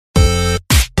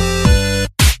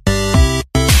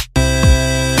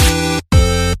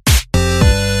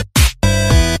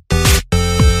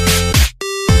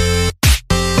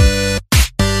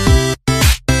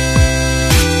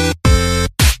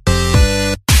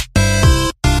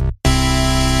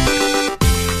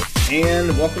And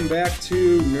welcome back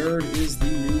to Nerd is the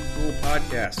New Cool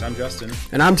podcast. I'm Justin.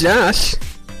 And I'm Josh.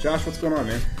 Josh, what's going on,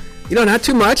 man? You know, not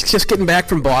too much. Just getting back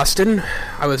from Boston.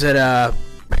 I was at a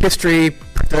history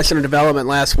professional development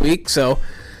last week, so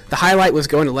the highlight was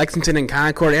going to Lexington and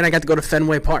Concord, and I got to go to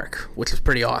Fenway Park, which was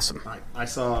pretty awesome. I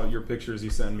saw your pictures you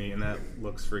sent me, and that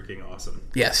looks freaking awesome.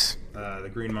 Yes.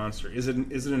 The green monster. Is it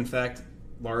in fact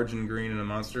large and green and a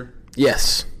monster?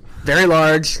 Yes. Very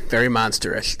large, very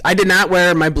monsterish. I did not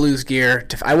wear my Blues gear.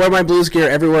 I wore my Blues gear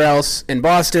everywhere else in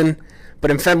Boston, but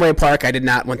in Fenway Park, I did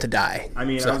not want to die. I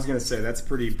mean, I was going to say, that's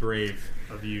pretty brave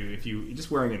of you if you're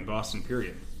just wearing it in Boston,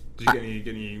 period. Did you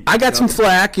get any I got some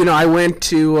flack. You know, I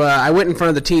went in front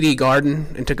of the TD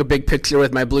Garden and took a big picture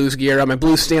with my Blues gear on my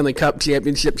Blues Stanley Cup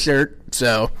championship shirt.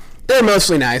 So they're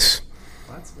mostly nice.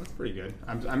 Well, that's pretty good.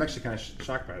 I'm actually kind of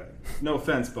shocked by that. No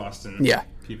offense, Boston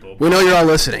people. We know you're all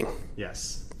listening.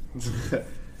 Yes.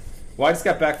 Well, I just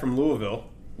got back from Louisville.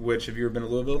 Which, have you ever been to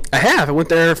Louisville? I have. I went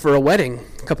there for a wedding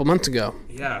a couple months ago.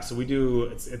 Yeah, so we do.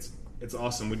 It's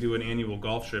awesome. We do an annual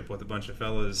golf trip with a bunch of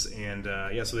fellas, and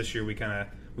so this year we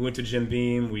went to Jim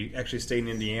Beam. We actually stayed in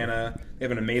Indiana. They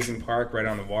have an amazing park right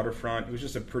on the waterfront. It was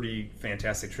just a pretty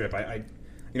fantastic trip. I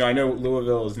know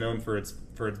Louisville is known for its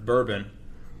bourbon,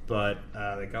 but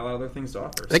they got a lot of other things to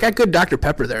offer. They got good Dr.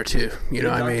 Pepper there too.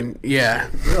 Yeah.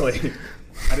 Really.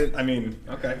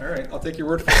 Okay, all right. I'll take your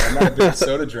word for it. I'm not a big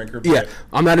soda drinker. But yeah,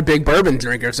 I'm not a big bourbon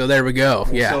drinker, so there we go.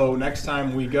 Yeah. So next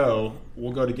time we go,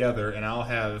 we'll go together, and I'll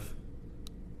have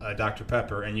Dr.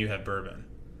 Pepper, and you have bourbon.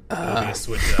 It'll be a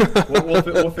switch up.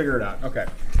 We'll figure it out. Okay.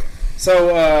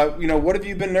 So, what have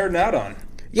you been nerding out on?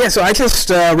 Yeah, so I just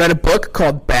read a book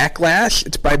called Backlash.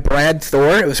 It's by Brad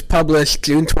Thor. It was published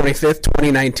June 25th,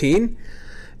 2019.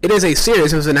 It is a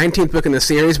series. It was the 19th book in the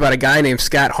series about a guy named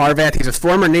Scott Harvath. He's a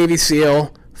former Navy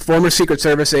SEAL, former Secret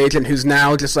Service agent who's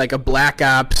now just like a black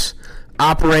ops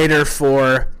operator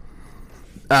for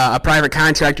a private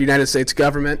contractor, United States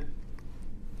government.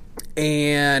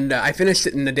 And I finished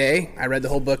it in a day. I read the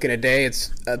whole book in a day.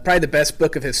 It's probably the best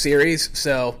book of his series.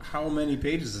 So how many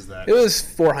pages is that? It was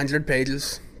 400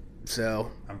 pages. So,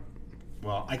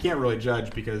 well, I can't really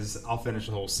judge because I'll finish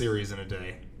the whole series in a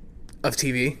day. Of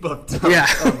TV? Of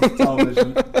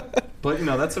television. But,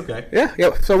 that's okay.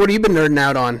 Yeah. So what have you been nerding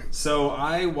out on? So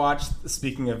I watched,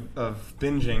 speaking of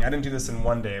binging, I didn't do this in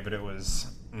one day, but it was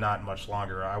not much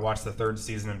longer. I watched the third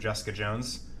season of Jessica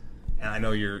Jones. And I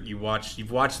know you've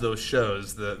watched those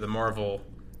shows, the Marvel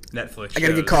Netflix shows. I got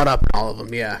to get caught up in all of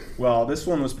them, yeah. Well, this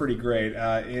one was pretty great.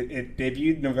 It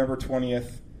debuted November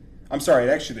 20th. I'm sorry,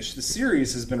 the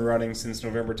series has been running since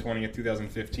November 20th,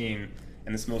 2015.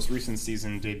 And this most recent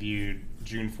season debuted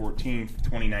June 14th,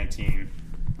 2019,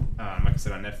 like I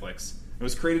said, on Netflix. It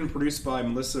was created and produced by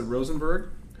Melissa Rosenberg,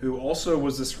 who also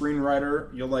was the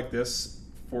screenwriter, you'll like this,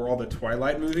 for all the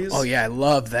Twilight movies. Oh, yeah, I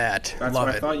love that. That's love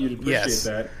why I thought you'd appreciate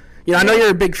that. I know you're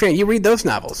a big fan. You read those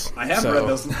novels. I have read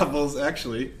those novels,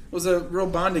 actually. It was a real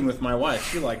bonding with my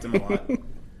wife. She liked them a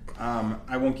lot.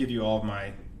 I won't give you all of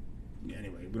my...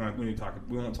 Anyway,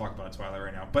 we won't talk about Twilight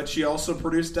right now. But she also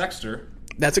produced Dexter.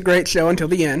 That's a great show until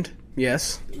the end.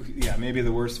 Yes. Yeah, maybe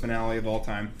the worst finale of all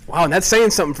time. Wow, and that's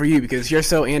saying something for you because you're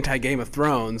so anti-Game of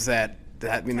Thrones that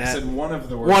I said one of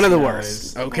the worst. One of the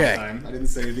worst. Okay. Of all time. I didn't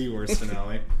say the worst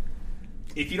finale.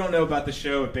 If you don't know about the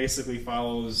show, it basically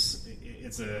follows.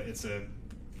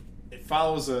 It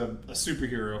follows a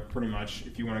superhero, pretty much,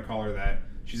 if you want to call her that.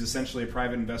 She's essentially a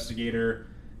private investigator,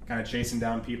 kind of chasing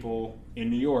down people in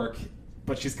New York.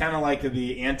 But she's kind of like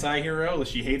the anti-hero.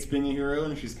 She hates being a hero,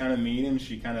 and she's kind of mean, and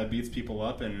she kind of beats people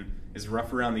up and is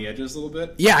rough around the edges a little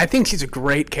bit. Yeah, I think she's a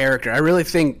great character. I really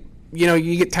think,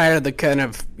 you get tired of the kind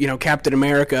of, Captain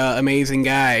America, amazing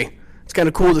guy. It's kind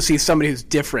of cool to see somebody who's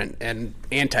different and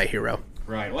anti-hero.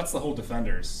 Right. Well, that's the whole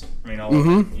Defenders. I mean, all of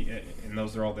them, and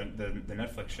those are all the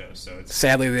Netflix shows. So it's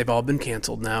sadly they've all been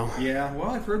canceled now. Yeah. Well,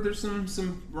 I've heard there's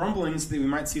some rumblings that we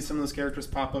might see some of those characters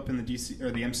pop up in the DC or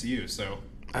the MCU. So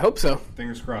I hope so.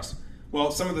 Fingers crossed.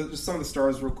 Well, some of the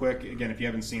stars real quick. Again, if you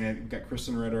haven't seen it, we've got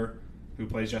Kristen Ritter, who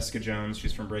plays Jessica Jones.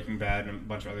 She's from Breaking Bad and a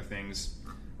bunch of other things.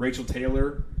 Rachel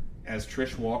Taylor as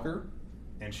Trish Walker,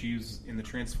 and she's in the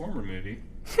Transformer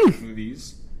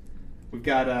movies. We've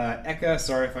got Eka,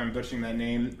 sorry if I'm butchering that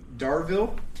name,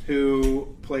 Darville,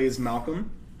 who plays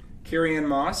Malcolm. Carrie-Anne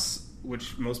Moss,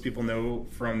 which most people know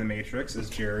from The Matrix, as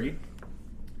Jerry.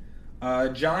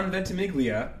 John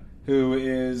Ventimiglia, who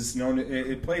is known,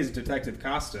 it plays Detective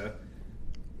Costa.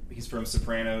 He's from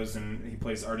Sopranos, and he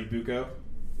plays Artie Bucco,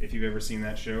 if you've ever seen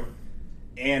that show.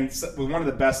 And one of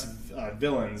the best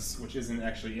villains, which isn't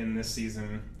actually in this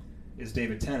season, is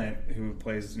David Tennant, who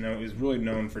is really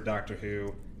known for Doctor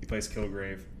Who. He plays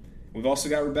Kilgrave. We've also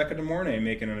got Rebecca De Mornay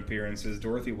making an appearance as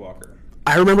Dorothy Walker.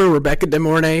 I remember Rebecca De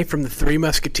Mornay from the Three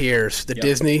Musketeers, the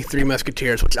Disney Three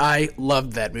Musketeers, which I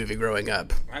loved that movie growing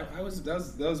up. That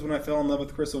was when I fell in love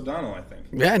with Chris O'Donnell, I think.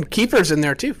 Yeah, and Kiefer's in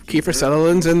there too. Kiefer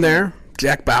Sutherland's in there.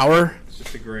 Jack Bauer. It's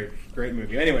just a great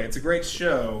movie. Anyway, it's a great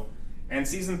show. And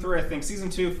season 3, I think season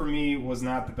 2 for me was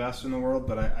not the best in the world,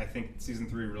 but I think season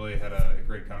 3 really had a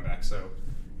great comeback. So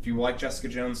if you like Jessica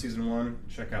Jones season 1,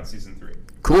 check out season 3.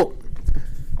 Cool.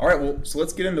 All right, well, so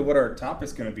let's get into what our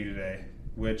topic's going to be today,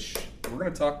 which we're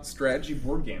going to talk strategy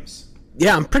board games.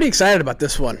 Yeah, I'm pretty excited about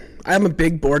this one. I'm a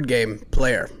big board game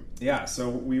player. Yeah, so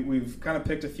we've kind of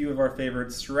picked a few of our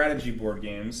favorite strategy board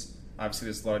games. Obviously,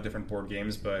 there's a lot of different board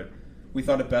games, but we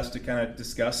thought it best to kind of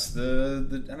discuss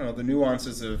the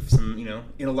nuances of some,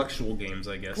 intellectual games,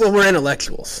 I guess. Well, we're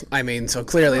intellectuals. I mean, so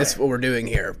clearly that's what we're doing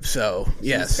here. So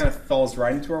yes. This kind of falls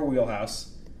right into our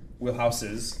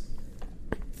wheelhouses.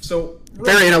 So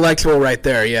very intellectual right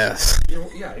there, yes.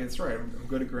 Yeah, that's right. I'm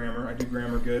good at grammar. I do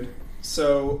grammar good.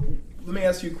 So let me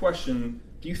ask you a question.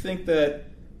 Do you think that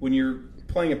when you're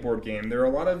playing a board game, there are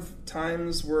a lot of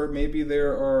times where maybe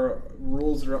there are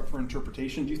rules that are up for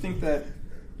interpretation? Do you think that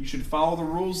you should follow the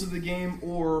rules of the game,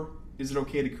 or is it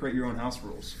okay to create your own house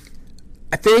rules?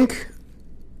 I think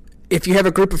if you have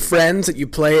a group of friends that you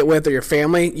play it with or your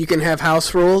family, you can have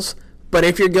house rules. But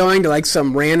if you're going to like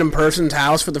some random person's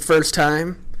house for the first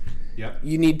time,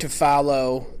 you need to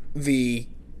follow the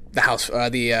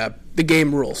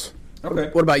game rules. Okay.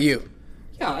 What about you?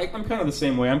 Yeah, I'm kind of the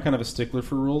same way. I'm kind of a stickler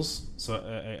for rules. So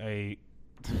I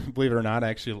believe it or not,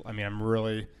 actually, I'm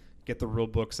really get the rule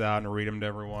books out and read them to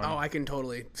everyone. Oh, I can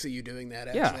totally see you doing that,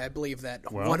 actually. Yeah. I believe that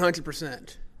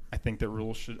 100%. I think that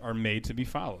rules are made to be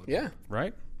followed. Yeah.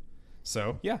 Right?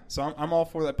 So, yeah. So I'm all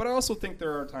for that. But I also think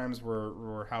there are times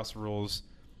where house rules,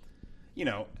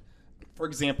 for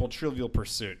example, Trivial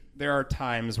Pursuit. There are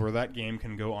times where that game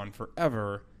can go on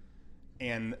forever,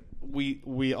 and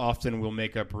we often will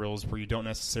make up rules where you don't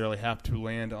necessarily have to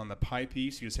land on the pie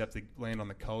piece. You just have to land on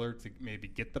the color to maybe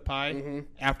get the pie. Mm-hmm.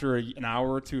 After an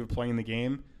hour or two of playing the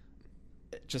game,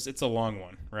 it's a long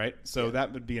one, right? So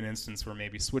that would be an instance where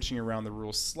maybe switching around the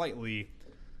rules slightly.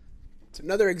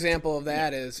 Another example of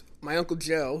that is my Uncle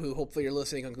Joe, who hopefully you're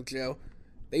listening, Uncle Joe.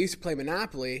 They used to play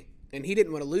Monopoly, and he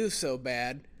didn't want to lose so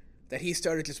bad that he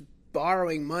started just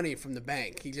borrowing money from the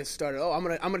bank. He just started, I'm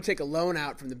gonna take a loan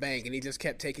out from the bank, and he just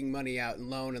kept taking money out and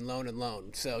loan and loan and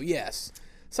loan. So yes,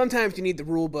 sometimes you need the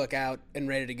rule book out and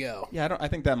ready to go. Yeah, I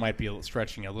think that might be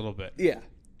stretching a little bit. Yeah.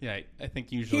 Yeah, I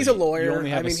think usually he's a lawyer. You only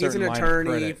have he's an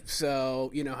attorney, so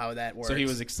you know how that works. So he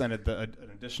was extended an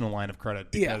additional line of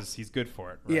credit because he's good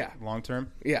for it. Right? Yeah, long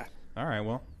term. Yeah. All right.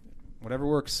 Well, whatever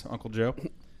works, Uncle Joe.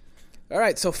 All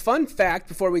right. So, fun fact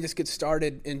before we just get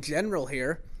started in general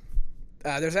here.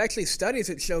 There's actually studies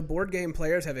that show board game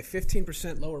players have a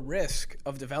 15% lower risk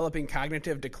of developing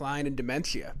cognitive decline and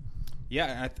dementia.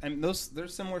 Yeah, and there's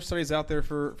similar studies out there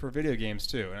for video games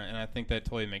too, and I think that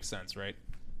totally makes sense, right?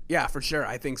 Yeah, for sure.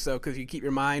 I think so because you keep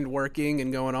your mind working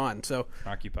and going on. So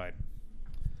occupied.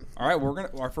 All right,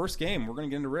 our first game. We're gonna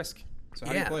get into Risk. So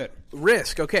how do you play it?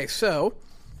 Risk. Okay, so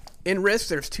in Risk,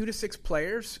 there's 2 to 6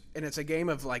 players, and it's a game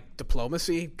of like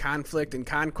diplomacy, conflict, and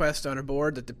conquest on a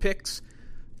board that depicts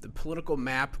the political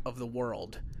map of the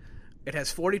world. It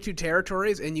has 42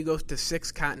 territories, and you go to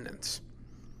 6 continents.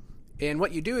 And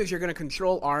what you do is you're going to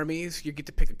control armies. You get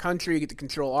to pick a country, you get to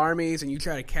control armies, and you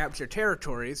try to capture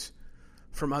territories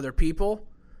from other people.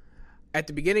 At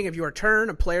the beginning of your turn,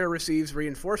 a player receives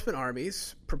reinforcement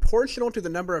armies. Proportional to the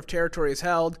number of territories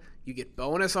held, you get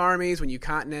bonus armies when you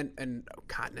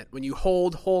when you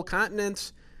hold whole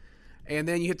continents, and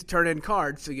then you have to turn in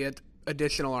cards to get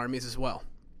additional armies as well.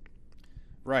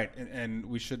 Right, and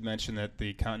we should mention that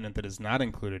the continent that is not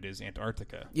included is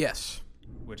Antarctica. Yes.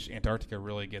 Which Antarctica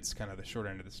really gets kind of the short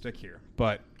end of the stick here.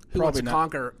 But who wants to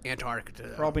conquer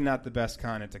Antarctica? Probably not the best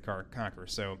continent to conquer.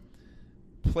 So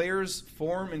players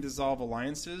form and dissolve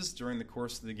alliances during the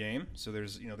course of the game. So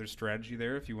there's strategy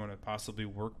there if you want to possibly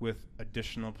work with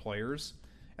additional players.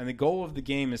 And the goal of the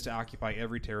game is to occupy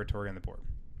every territory on the board.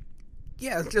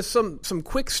 Yeah, just some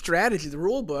quick strategy. The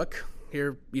rule book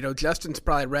here, Justin's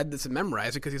probably read this and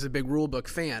memorized it because he's a big rule book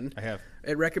fan. I have.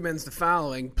 It recommends the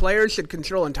following. Players should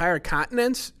control entire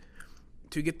continents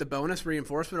to get the bonus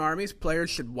reinforcement armies. Players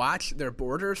should watch their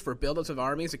borders for buildups of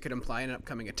armies that could imply an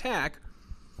upcoming attack.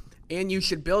 And you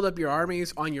should build up your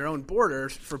armies on your own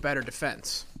borders for better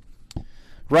defense.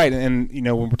 Right, and when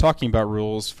we're talking about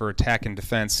rules for attack and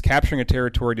defense, capturing a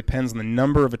territory depends on the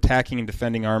number of attacking and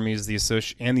defending armies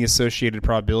and the associated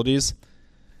probabilities.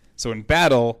 So in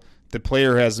battle, the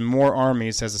player who has more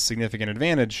armies has a significant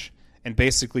advantage, and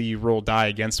basically you roll die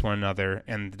against one another,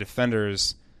 and the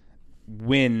defenders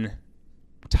win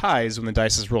ties when the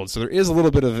dice is rolled. So there is a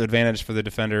little bit of advantage for the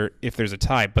defender if there's a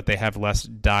tie, but they have less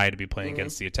die to be playing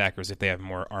against the attackers if they have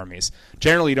more armies.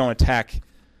 Generally, you don't attack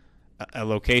a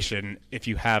location if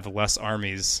you have less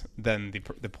armies than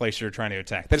the place you're trying to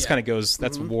attack. That just kind of goes,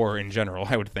 that's war in general,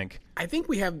 I would think. I think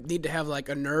we need to have like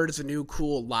a Nerd is a New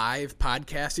Cool live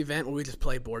podcast event where we just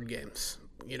play board games.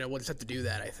 We'll just have to do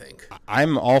that, I think.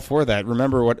 I'm all for that.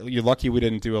 Remember, you're lucky we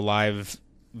didn't do a live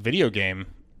video game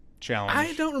challenge.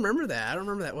 I don't remember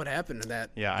that. What happened to that?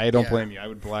 Yeah, I don't blame you. I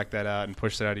would black that out and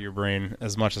push that out of your brain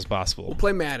as much as possible. We'll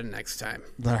play Madden next time.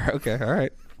 Okay, all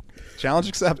right. Challenge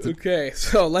accepted. Okay,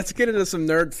 so let's get into some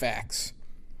nerd facts.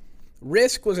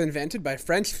 Risk was invented by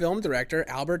French film director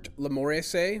Albert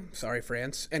Lamorisse, sorry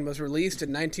France, and was released in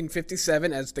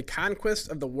 1957 as The Conquest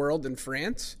of the World in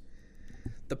France.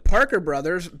 The Parker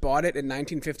brothers bought it in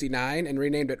 1959 and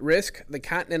renamed it Risk, the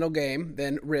Continental Game,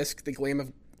 then Risk,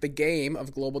 the Game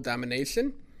of Global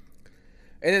Domination.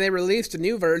 And then they released a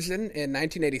new version in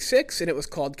 1986, and it was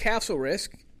called Castle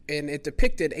Risk, and it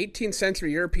depicted 18th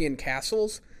century European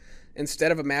castles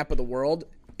instead of a map of the world.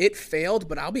 It failed,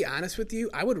 but I'll be honest with you,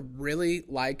 I would really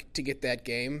like to get that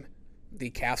game, the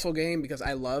Castle game, because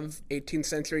I love 18th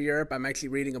century Europe. I'm actually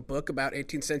reading a book about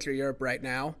 18th century Europe right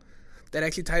now that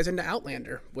actually ties into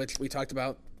Outlander, which we talked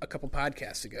about a couple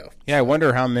podcasts ago. Yeah, I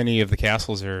wonder how many of the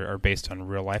castles are based on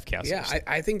real-life castles. Yeah,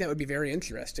 I think that would be very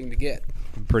interesting to get.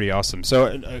 Pretty awesome. So,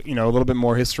 a little bit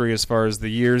more history as far as the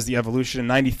years, the evolution. In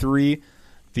 93,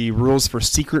 the rules for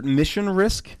Secret Mission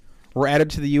Risk were added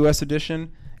to the U.S.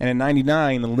 edition, and in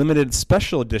 99, a limited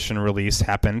special edition release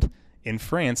happened in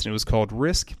France, and it was called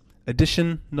Risk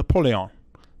Edition Napoleon.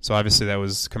 So obviously that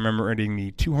was commemorating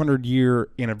the 200-year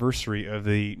anniversary of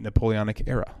the Napoleonic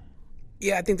era.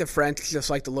 Yeah, I think the French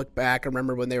just like to look back. I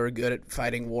remember when they were good at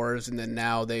fighting wars, and then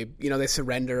now they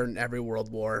surrender in every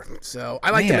world war. So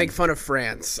I like to make fun of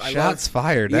France. Shots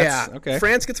fired. Okay.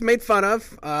 France gets made fun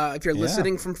of. If you're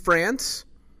listening from France,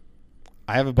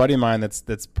 I have a buddy of mine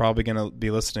that's probably going to be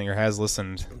listening or has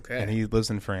listened, and he lives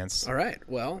in France. All right.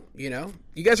 Well, you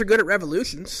guys are good at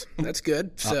revolutions. That's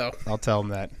good. So I'll tell him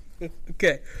that.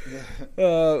 Okay.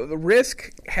 Risk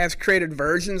has created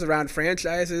versions around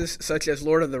franchises such as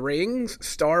Lord of the Rings,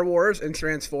 Star Wars, and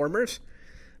Transformers.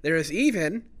 There is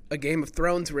even a Game of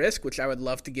Thrones Risk, which I would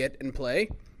love to get and play,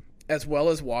 as well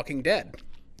as Walking Dead.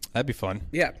 That'd be fun.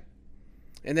 Yeah.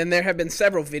 And then there have been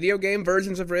several video game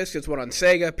versions of Risk. There's one on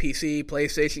Sega, PC,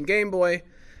 PlayStation, Game Boy,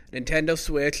 Nintendo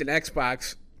Switch, and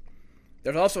Xbox.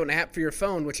 There's also an app for your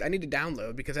phone, which I need to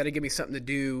download because that'd give me something to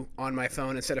do on my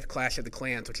phone instead of Clash of the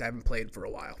Clans, which I haven't played for a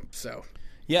while. So,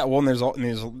 yeah, well, and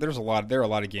there are a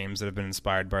lot of games that have been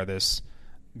inspired by this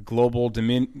global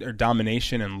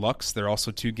domination and Lux. There are also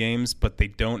two games, but they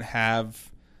don't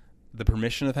have the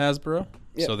permission of Hasbro,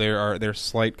 so they're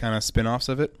slight kind of spin-offs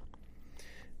of it.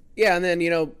 Yeah, and then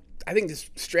I think the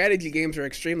strategy games are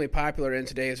extremely popular in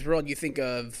today's world. You think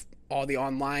of all the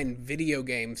online video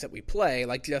games that we play,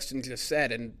 like Justin just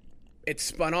said, and it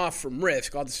spun off from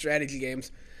Risk, all the strategy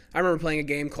games. I remember playing a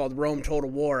game called Rome Total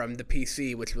War on the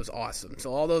PC, which was awesome.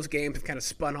 So all those games have kind of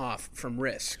spun off from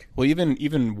Risk. Well,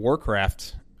 even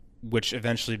Warcraft, which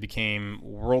eventually became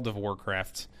World of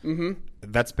Warcraft,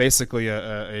 that's basically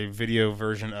a digital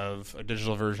version of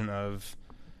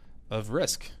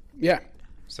Risk. Yeah.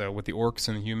 So with the orcs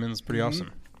and the humans, pretty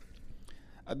awesome.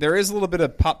 There is a little bit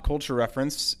of pop culture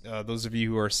reference. Those of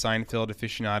you who are Seinfeld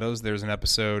aficionados, there's an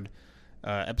episode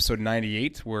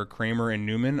 98, where Kramer and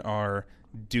Newman are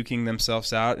duking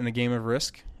themselves out in a game of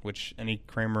Risk, which any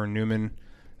Kramer and Newman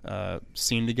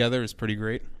scene together is pretty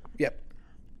great. Yep.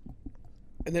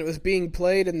 And then it was being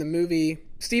played in the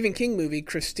Stephen King movie,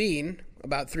 Christine,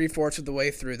 about 3/4 of the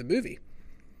way through the movie.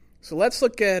 So let's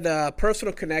look at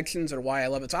personal connections or why I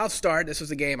love it. So I'll start. This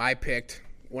was a game I picked,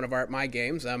 one of my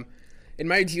games. In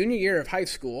my junior year of high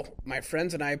school, my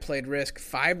friends and I played Risk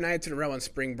 5 nights in a row on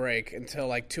spring break until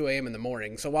like 2 a.m. in the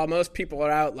morning. So while most people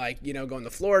are out going to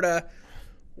Florida,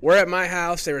 we're at my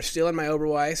house. They were stealing my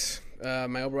Oberweis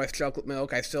chocolate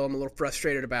milk. I still am a little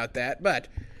frustrated about that. But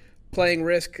playing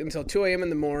Risk until 2 a.m. in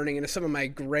the morning, and it's some of my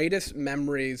greatest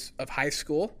memories of high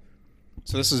school.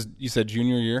 So this is, you said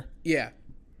junior year? Yeah.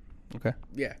 Okay.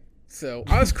 Yeah. So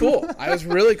I was cool. I was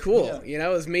really cool. It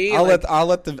was me. I'll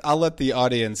let the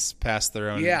audience pass their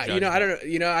own. Yeah, judgment. I don't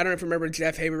know if you remember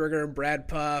Jeff Haberberger and Brad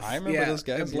Puff. I remember those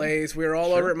guys. And Blaze. We were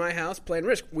all over at my house playing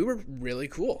Risk. We were really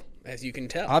cool, as you can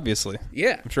tell. Obviously.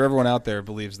 Yeah. I'm sure everyone out there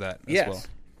believes that as well.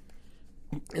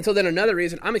 And so then another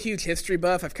reason, I'm a huge history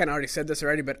buff. I've kind of already said this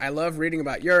already, but I love reading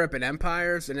about Europe and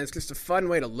empires, and it's just a fun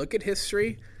way to look at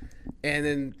history. And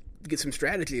then get some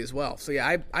strategy as well. So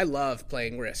yeah, I love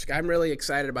playing Risk. I'm really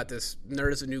excited about this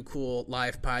Nerd is a New Cool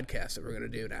live podcast that we're going to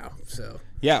do now. So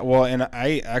yeah, well, and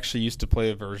I actually used to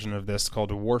play a version of this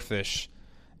called Warfish,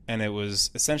 and it was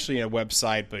essentially a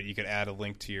website, but you could add a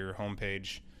link to your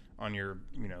homepage on your,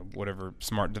 whatever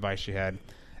smart device you had.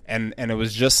 And it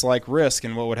was just like Risk,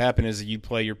 and what would happen is you'd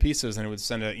play your pieces, and it would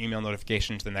send an email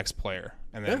notification to the next player.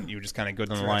 And then you would just kind of go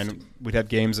down the line. We'd have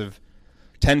games of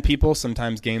 10 people,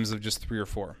 sometimes games of just 3 or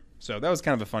 4. So that was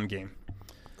kind of a fun game.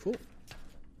 Cool.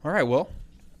 All right, well,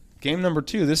 game number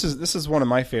 2. This is one of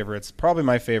my favorites, probably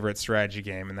my favorite strategy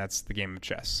game, and that's the game of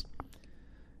chess.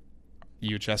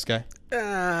 You a chess guy?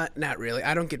 Not really.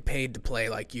 I don't get paid to play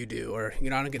like you do, or I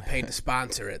don't get paid to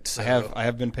sponsor it. So. I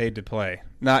have been paid to play,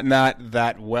 not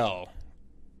that well.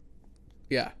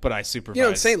 Yeah, but I supervise.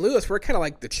 In St. Louis, we're kind of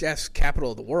like the chess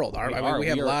capital of the world. I mean, we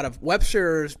have a lot of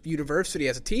Webster's University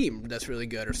as a team that's really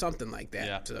good, or something like that.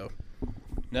 Yeah. So.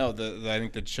 No, I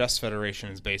think the Chess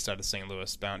Federation is based out of St.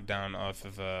 Louis, down off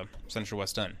of Central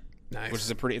West End. Nice. Which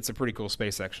is a pretty cool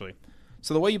space, actually.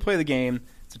 So the way you play the game,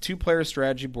 it's a 2-player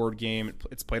strategy board game.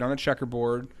 It's played on a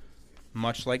checkerboard,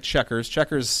 much like checkers.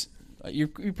 Checkers, you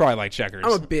probably like checkers.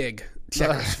 I'm a big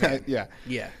checkers fan. Yeah.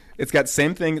 Yeah. It's got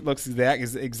same thing. It looks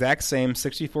exact same.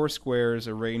 64 squares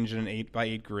arranged in an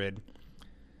 8x8 grid.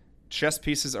 Chess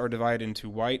pieces are divided into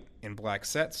white and black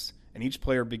sets, and each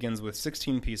player begins with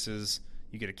 16 pieces.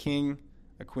 You get a king,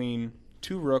 a queen,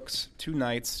 2 rooks, 2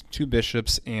 knights, 2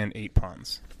 bishops, and 8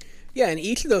 pawns. Yeah, and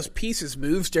each of those pieces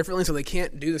moves differently, so they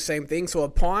can't do the same thing. So a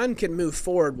pawn can move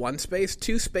forward 1 space,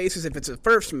 2 spaces if it's a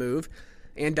first move,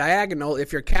 and diagonal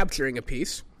if you're capturing a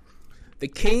piece. The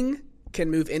king can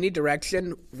move any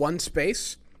direction 1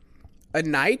 space. A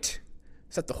knight,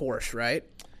 is that the horse, right?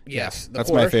 Yes, that's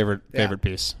horse, my favorite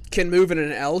piece. Can move in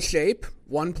an L shape,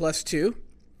 1 + 2.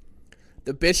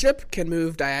 The bishop can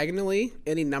move diagonally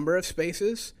any number of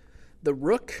spaces. The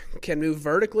rook can move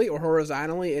vertically or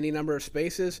horizontally any number of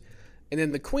spaces. And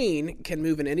then the queen can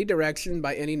move in any direction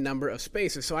by any number of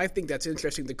spaces. So I think that's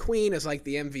interesting. The queen is like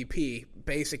the MVP,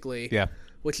 basically. Yeah.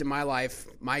 Which in my life,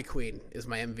 my queen is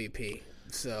my MVP.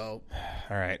 So.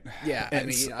 All right. Yeah.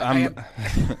 I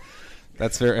mean,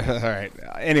 that's very all right.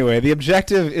 Anyway, the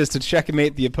objective is to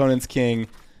checkmate the opponent's king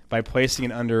by placing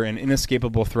it under an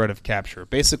inescapable threat of capture.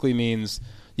 Basically means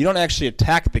you don't actually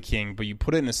attack the king, but you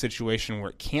put it in a situation where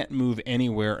it can't move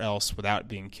anywhere else without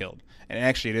being killed. And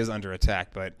actually, it is under attack,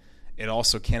 but it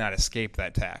also cannot escape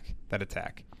that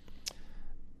attack.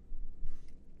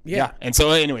 Yeah. And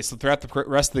so anyway, throughout the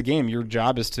rest of the game, your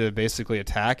job is to basically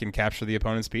attack and capture the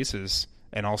opponent's pieces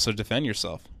and also defend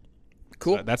yourself.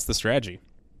 Cool. So that's the strategy.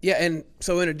 Yeah, and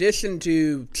so in addition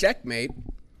to checkmate,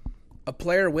 a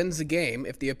player wins the game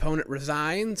if the opponent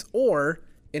resigns, or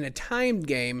in a timed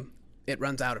game, it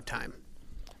runs out of time.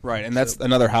 Right, and that's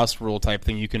another house rule type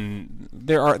thing.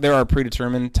 There are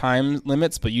predetermined time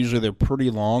limits, but usually they're pretty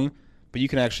long. But you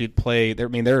can actually play.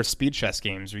 There are speed chess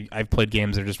games. I've played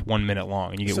games that are just 1 minute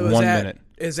long, and you get 1 minute.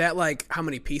 Is that like how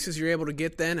many pieces you're able to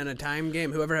get then in a time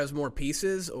game? Whoever has more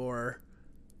pieces, or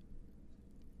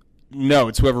no?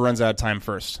 It's whoever runs out of time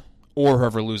first, or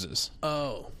whoever loses.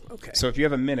 Oh, okay. So if you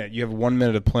have a minute, you have 1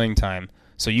 minute of playing time.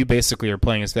 So you basically are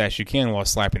playing as fast as you can while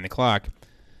slapping the clock.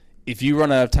 If you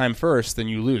run out of time first, then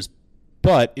you lose.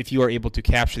 But if you are able to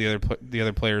capture the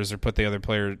other players or put the other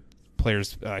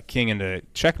player's king into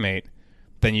checkmate,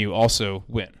 then you also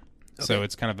win. Okay. So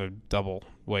it's kind of a double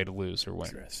way to lose or win.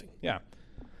 Interesting. Yeah.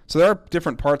 So there are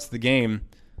different parts of the game.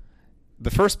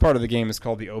 The first part of the game is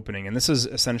called the opening, and this is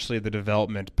essentially the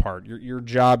development part. Your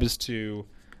job is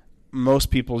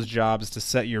most people's job is to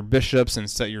set your bishops and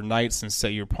set your knights and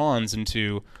set your pawns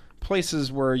into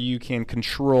places where you can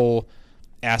control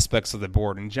aspects of the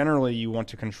board, and generally you want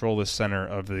to control the center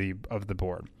of the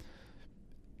board.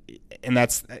 And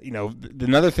that's,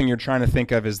 another thing you're trying to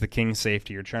think of is the king's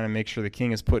safety. You're trying to make sure the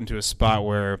king is put into a spot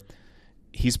where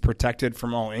he's protected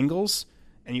from all angles,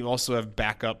 and you also have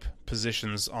backup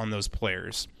positions on those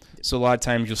players. So a lot of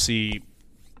times you'll see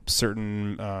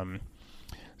certain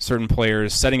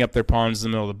players setting up their pawns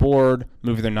in the middle of the board,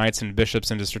 moving their knights and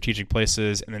bishops into strategic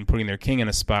places, and then putting their king in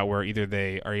a spot where either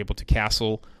they are able to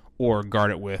castle or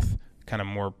guard it with kind of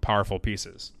more powerful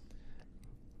pieces.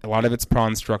 A lot of it's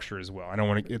pawn structure as well. I don't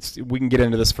want to. We can get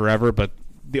into this forever, but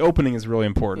the opening is really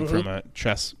important from a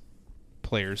chess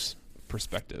player's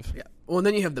perspective. Yeah. Well, and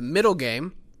then you have the middle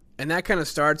game, and that kind of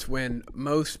starts when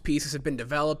most pieces have been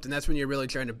developed, and that's when you're really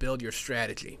trying to build your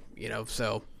strategy.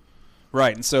 So.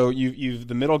 Right, and so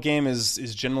the middle game is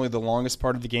generally the longest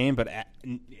part of the game, but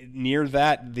near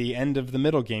that, the end of the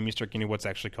middle game, you start getting what's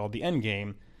actually called the end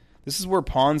game. This is where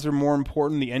pawns are more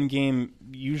important. The end game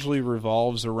usually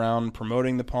revolves around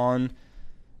promoting the pawn.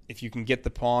 If you can get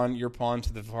your pawn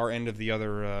to the far end of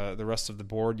the rest of the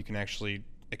board, you can actually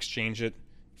exchange it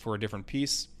for a different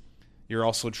piece. You're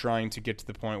also trying to get to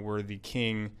the point where the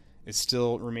king is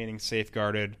still remaining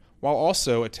safeguarded while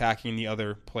also attacking the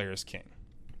other player's king.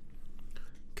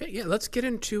 Okay, yeah, let's get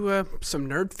into some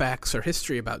nerd facts or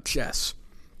history about chess.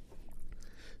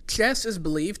 Chess is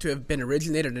believed to have been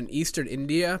originated in eastern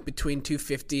India between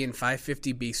 250 and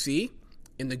 550 BC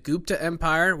in the Gupta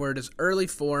Empire, where its early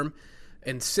form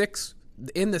in the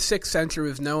 6th century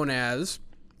was known as,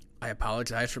 I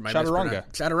apologize for my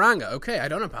Chaturanga. Chaturanga. Okay, I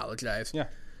don't apologize. Yeah.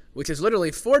 Which is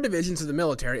literally 4 divisions of the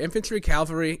military: infantry,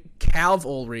 cavalry,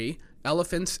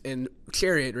 elephants, and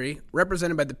chariotry,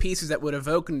 represented by the pieces that would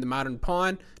evoke into the modern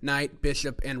pawn, knight,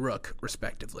 bishop, and rook,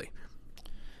 respectively.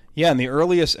 Yeah, and the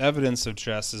earliest evidence of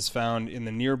chess is found in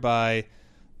the nearby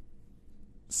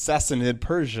Sassanid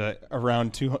Persia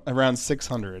around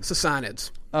 600.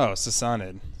 Sassanids. Oh,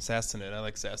 Sassanid. Sassanid. I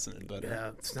like Sassanid better.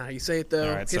 Yeah, that's not how you say it,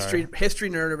 though. All right, history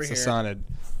nerd over here. Sassanid.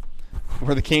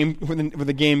 Where the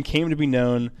game came to be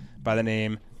known by the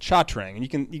name Chaturanga. And you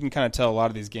can kind of tell a lot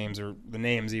of these games, or the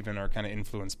names even, are kind of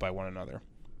influenced by one another.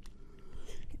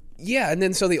 Yeah, and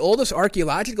then so the oldest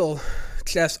archaeological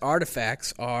chess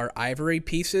artifacts are ivory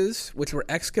pieces, which were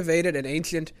excavated in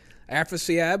ancient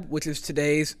Afrasiab, which is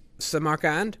today's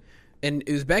Samarkand, in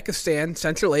Uzbekistan,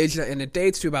 Central Asia, and it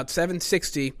dates to about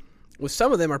 760, with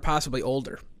some of them are possibly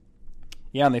older.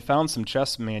 Yeah, and they found some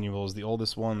chess manuals, the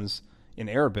oldest ones in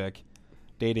Arabic,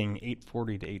 dating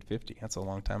 840 to 850. That's a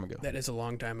long time ago. That is a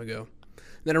long time ago.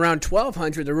 Then around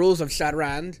 1200, the rules of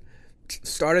Shatranj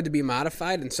started to be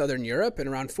modified in southern Europe, and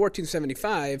around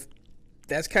 1475,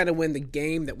 that's kind of when the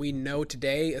game that we know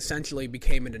today essentially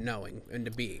became into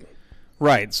being.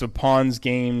 Right, so pawns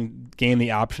gain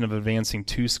the option of advancing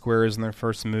 2 squares in their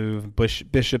first move.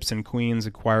 Bishops and queens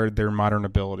acquired their modern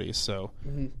abilities, so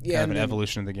kind of an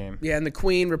evolution of the game. Yeah, and the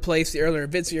queen replaced the earlier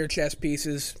vizier chess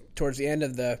pieces towards the end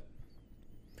of the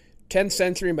 10th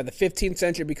century, and by the 15th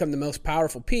century become the most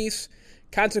powerful piece.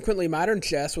 Consequently, modern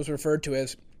chess was referred to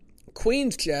as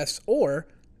queen's chess or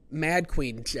mad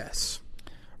queen chess.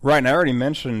 Right, and I already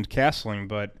mentioned castling,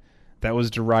 but that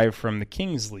was derived from the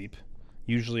king's leap,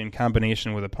 usually in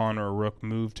combination with a pawn or a rook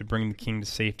move to bring the king to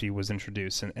safety, was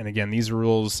introduced. And again, these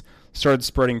rules started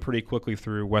spreading pretty quickly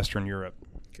through Western Europe.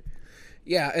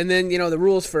 Yeah, and then, the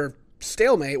rules for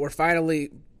stalemate were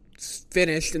finally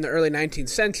finished in the early 19th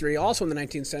century. Also in the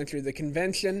 19th century, the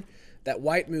convention that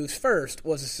white moves first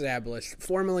was established.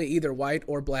 Formerly, either white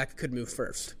or black could move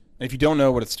first. If you don't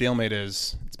know what a stalemate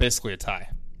is, it's basically a tie.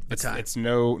 It's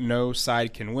no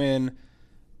side can win.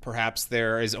 Perhaps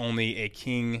there is only a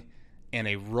king and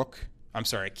a rook. I'm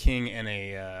sorry, a king and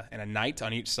a knight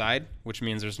on each side, which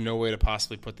means there's no way to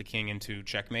possibly put the king into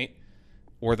checkmate.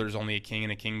 Or there's only a king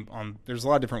and a king on. There's a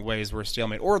lot of different ways where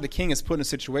stalemate. Or the king is put in a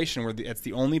situation where it's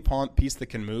the only pawn piece that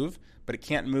can move, but it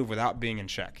can't move without being in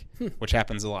check, which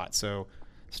happens a lot. So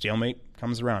stalemate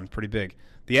comes around pretty big.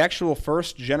 The actual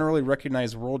first generally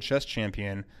recognized world chess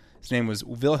champion, his name was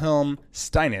Wilhelm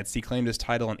Steinitz. He claimed his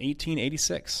title in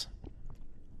 1886.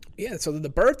 Yeah, so the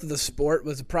birth of the sport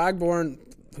was a Prague-born,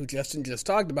 who Justin just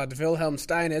talked about, the Wilhelm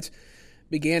Steinitz,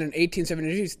 began in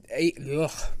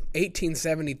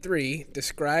 1873,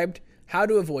 described how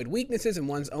to avoid weaknesses in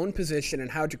one's own position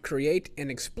and how to create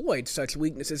and exploit such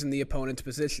weaknesses in the opponent's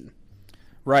position.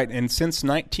 Right, and since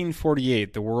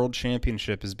 1948, the World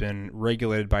Championship has been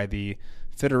regulated by the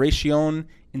Fédération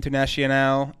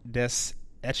Internationale des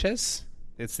Échecs.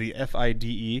 It's the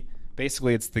FIDE.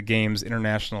 Basically, it's the game's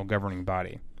international governing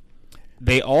body.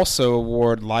 They also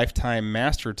award lifetime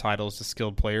master titles to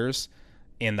skilled players,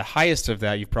 and the highest of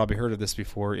that, you've probably heard of this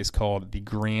before, is called the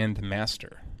Grand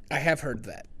Master. I have heard of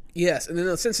that. Yes, and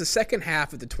then since the second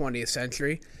half of the 20th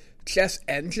century, chess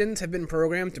engines have been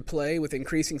programmed to play with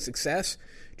increasing success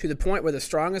to the point where the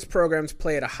strongest programs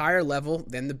play at a higher level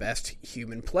than the best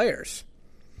human players.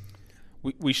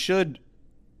 We should.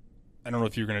 I don't know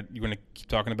if you're gonna keep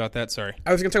talking about that. Sorry.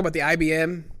 I was gonna talk about the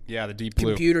IBM. Yeah, the Deep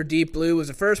Blue. Computer Deep Blue was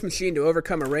the first machine to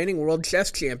overcome a reigning world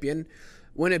chess champion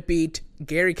when it beat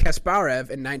Garry Kasparov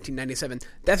in 1997.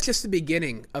 That's just the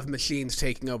beginning of machines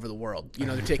taking over the world.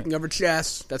 They're taking over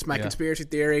chess. That's my conspiracy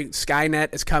theory.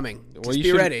 Skynet is coming.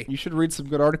 Be ready. You should read some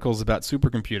good articles about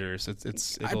supercomputers.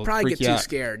 I'd probably get too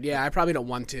scared. Yeah, I probably don't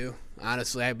want to.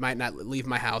 Honestly, I might not leave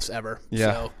my house ever.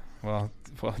 Yeah. So. Well,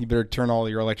 you better turn all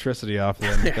your electricity off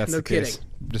then. If that's no the case. Kidding.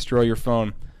 Destroy your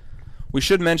phone. We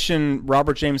should mention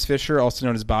Robert James Fischer, also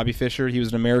known as Bobby Fischer. He was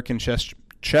an American chess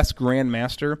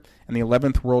grandmaster and the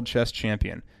 11th world chess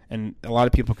champion. and a lot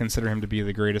of people consider him to be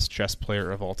the greatest chess player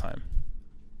of all time.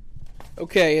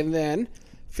 Okay, and then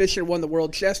Fischer won the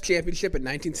World Chess Championship in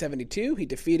 1972. He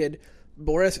defeated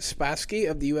Boris Spassky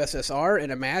of the USSR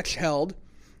in a match held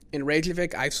in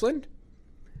Reykjavik, Iceland.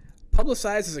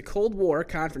 Publicized as a Cold War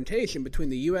confrontation between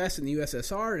the U.S. and the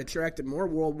USSR, it attracted more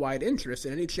worldwide interest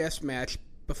in any chess match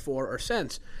before or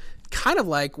since. Kind of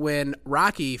like when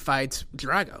Rocky fights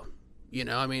Drago.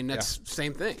 That's the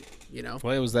same thing,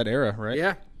 Well, it was that era, right?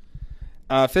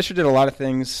 Yeah. Fischer did a lot of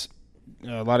things.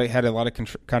 Had a lot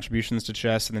of contributions to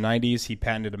chess. In the 90s, he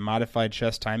patented a modified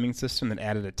chess timing system that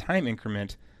added a time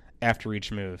increment after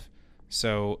each move.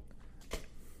 So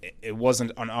it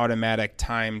wasn't an automatic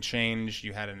time change.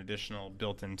 You had an additional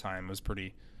built-in time. It was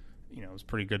pretty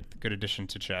good addition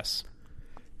to chess.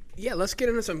 Yeah, let's get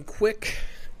into some quick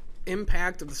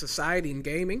impact of the society in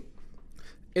gaming.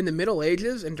 In the Middle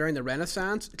Ages and during the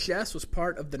Renaissance, chess was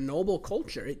part of the noble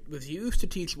culture. It was used to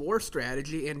teach war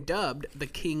strategy and dubbed the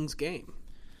king's game.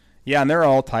 Yeah, and there are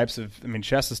all types of...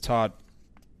 chess is taught,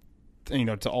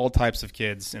 to all types of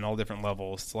kids in all different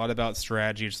levels. It's a lot about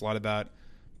strategy. It's a lot about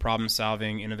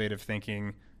problem-solving, innovative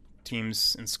thinking.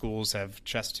 Teams and schools have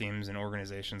chess teams and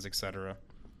organizations, etc.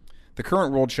 The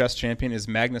current world chess champion is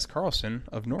Magnus Carlsen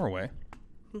of Norway.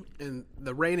 And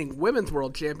the reigning women's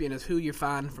world champion is Hu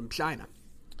Yifan from China.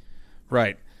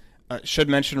 Right. Should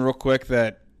mention real quick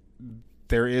that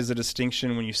there is a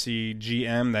distinction when you see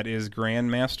GM, that is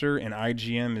Grandmaster, and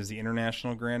IGM is the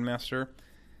International Grandmaster.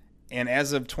 And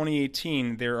as of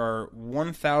 2018, there are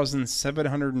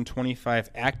 1,725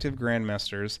 active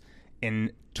Grandmasters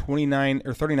and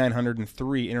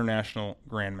 3,903 international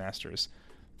Grandmasters.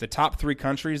 The top 3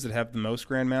 countries that have the most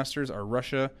Grandmasters are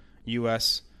Russia,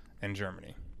 U.S., and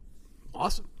Germany.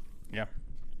 Awesome. Yeah.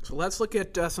 So let's look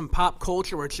at some pop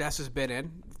culture where chess has been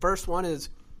in. First one is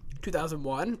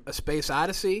 2001, A Space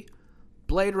Odyssey,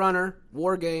 Blade Runner,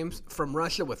 War Games, From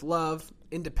Russia with Love,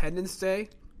 Independence Day,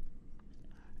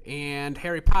 and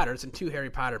Harry Potter. It's in 2 Harry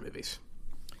Potter movies.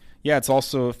 Yeah, it's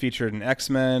also featured in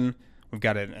X-Men. We've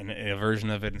got a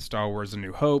version of it in Star Wars A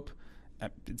New Hope.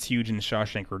 It's huge in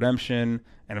Shawshank Redemption.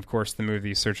 And, of course, the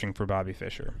movie Searching for Bobby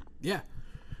Fischer. Yeah.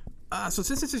 So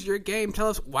since this is your game, tell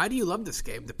us, why do you love this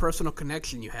game, the personal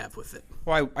connection you have with it?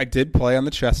 Well, I did play on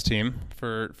the chess team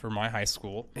for my high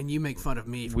school. And you make fun of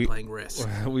me for playing Risk.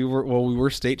 We were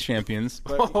state champions.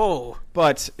 But, oh.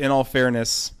 But in all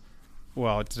fairness,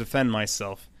 to defend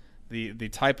myself, the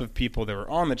type of people that were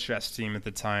on the chess team at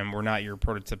the time were not your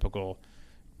prototypical,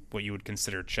 what you would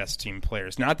consider chess team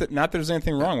players. Not that there's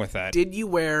anything wrong with that. Did you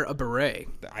wear a beret?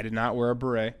 I did not wear a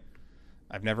beret.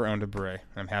 I've never owned a beret.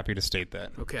 I'm happy to state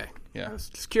that. Okay. Yeah. I was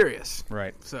just curious.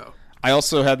 Right. So I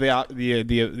also had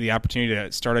the opportunity to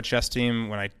start a chess team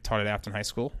when I taught at Afton High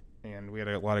School, and we had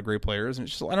a lot of great players. And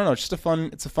it's just, I don't know,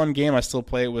 it's a fun game. I still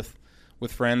play it with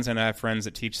friends, and I have friends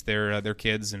that teach their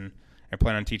kids, and I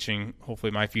plan on teaching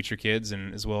hopefully my future kids,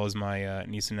 and as well as my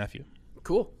niece and nephew.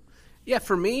 Cool. Yeah,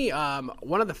 for me,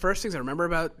 one of the first things I remember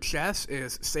about chess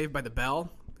is Saved by the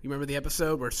Bell. You remember the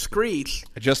episode where Screech...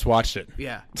 I just watched it.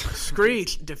 Yeah.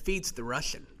 Screech defeats the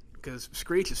Russian because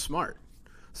Screech is smart.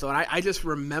 So I just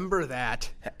remember that.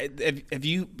 Have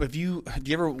you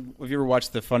ever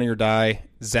watched the Funny or Die,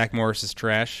 Zach Morris's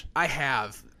Trash? I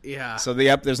have, yeah. So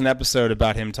there's an episode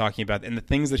about him talking about, and the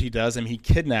things that he does,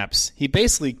 he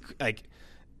basically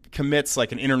commits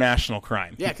an international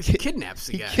crime. Yeah, because he kidnaps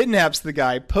the guy. He kidnaps the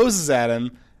guy, poses at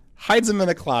him, hides him in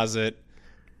a closet.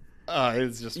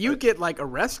 It's just you get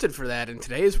arrested for that in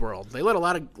today's world. They let a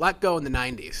lot go in the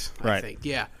 90s. I think.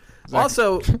 Yeah. Exactly.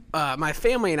 Also, my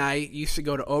family and I used to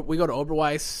go to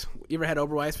Oberweis. You ever had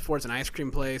Oberweis before? It's an ice cream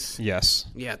place. Yes.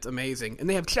 Yeah, it's amazing. And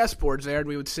they have chess boards there, and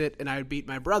we would sit and I would beat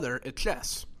my brother at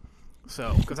chess.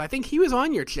 So, because I think he was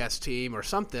on your chess team or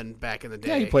something back in the day.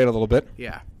 Yeah, he played a little bit.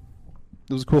 Yeah.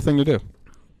 It was a cool thing to do.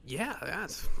 Yeah,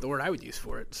 that's the word I would use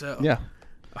for it. So. Yeah.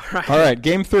 All right.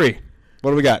 Game 3.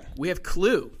 What do we got? We have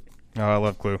Clue. Oh, I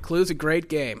love Clue. Clue's a great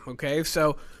game, okay?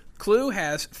 So Clue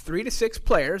has 3 to 6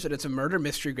 players, and it's a murder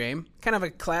mystery game, kind of a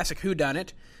classic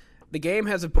whodunit. The game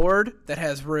has a board that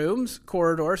has rooms,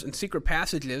 corridors, and secret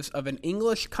passages of an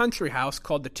English country house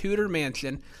called the Tudor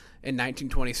Mansion in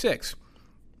 1926.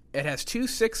 It has 2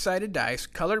 6-sided dice,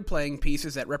 colored playing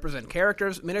pieces that represent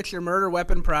characters, miniature murder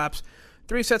weapon props,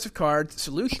 3 sets of cards,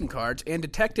 solution cards, and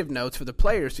detective notes for the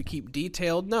players to keep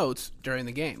detailed notes during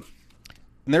the game.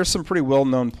 And there's some pretty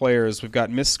well-known players. We've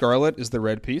got Miss Scarlet is the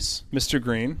red piece. Mr.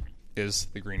 Green is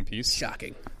the green piece.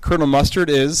 Shocking. Colonel Mustard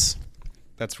is,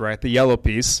 that's right, the yellow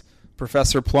piece.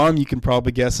 Professor Plum, you can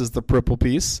probably guess, is the purple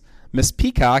piece. Miss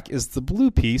Peacock is the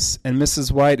blue piece. And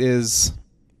Mrs. White is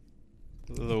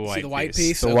the white piece. The white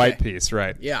piece? The white piece,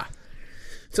 right. Yeah.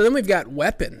 So then we've got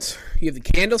weapons. You have the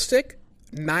candlestick,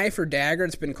 knife or dagger,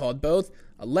 it's been called both,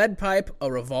 a lead pipe, a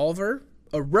revolver,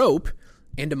 a rope,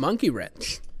 and a monkey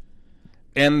wrench.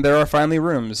 And there are finally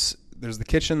rooms. There's the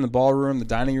kitchen, the ballroom, the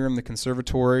dining room, the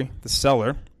conservatory, the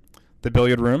cellar, the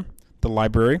billiard room, the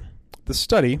library, the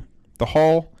study, the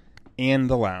hall, and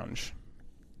the lounge.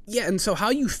 Yeah, and so how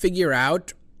you figure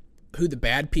out who the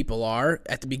bad people are,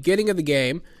 at the beginning of the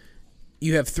game,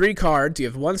 you have 3 cards. You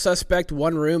have 1 suspect,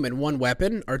 1 room, and 1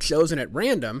 weapon are chosen at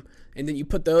random, and then you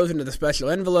put those into the special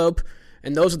envelope,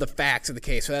 and those are the facts of the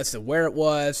case. So that's where it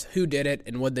was, who did it,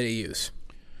 and what did he use.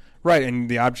 Right, and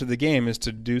the object of the game is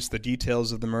to deduce the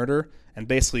details of the murder and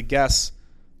basically guess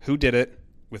who did it,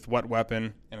 with what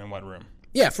weapon, and in what room.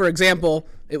 Yeah, for example,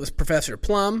 it was Professor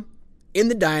Plum in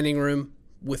the dining room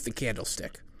with the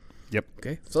candlestick. Yep.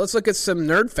 Okay, so let's look at some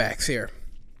nerd facts here.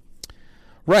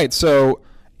 Right, so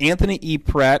Anthony E.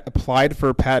 Pratt applied for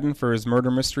a patent for his murder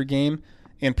mystery game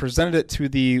and presented it to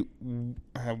the,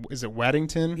 is it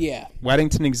Waddington? Yeah.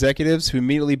 Waddington executives, who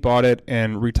immediately bought it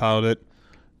and retitled it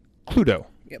Cluedo.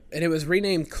 Yep, and it was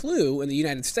renamed Clue in the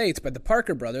United States by the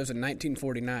Parker brothers in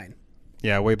 1949.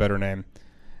 Yeah, way better name.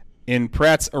 In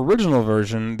Pratt's original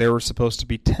version, there were supposed to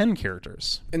be 10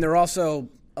 characters. And there are also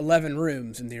 11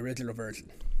 rooms in the original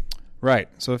version. Right,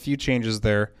 so a few changes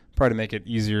there, probably to make it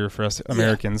easier for us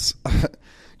Americans. Yeah.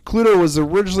 Cluedo was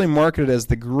originally marketed as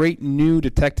the great new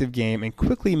detective game and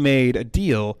quickly made a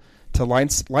deal to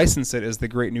license it as the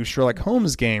great new Sherlock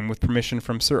Holmes game with permission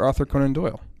from Sir Arthur Conan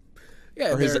Doyle.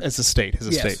 Yeah, or his estate.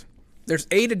 Yes. There's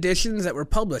 8 editions that were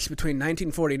published between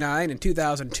 1949 and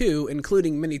 2002,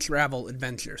 including many travel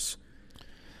adventures.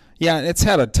 Yeah, it's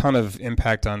had a ton of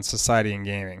impact on society and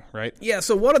gaming, right? Yeah,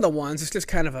 so one of the ones, it's just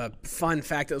kind of a fun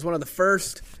fact, it was one of the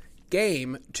first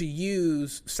game to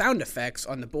use sound effects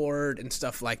on the board and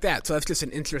stuff like that. So that's just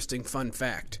an interesting fun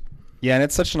fact. Yeah, and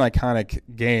it's such an iconic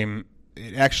game.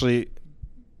 It actually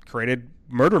created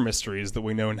murder mysteries that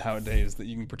we know nowadays that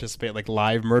you can participate, like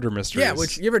live murder mysteries. Yeah,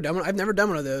 which you ever done one? I've never done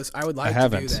one of those. I would like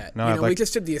to do that. No, we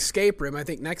just did the escape room. I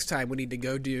think next time we need to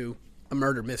go do a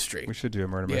murder mystery. We should do a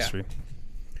murder mystery.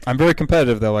 I'm very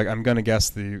competitive though. Like I'm going to guess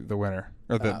the winner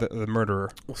or the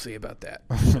murderer. We'll see about that.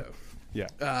 So.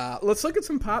 Yeah. Let's look at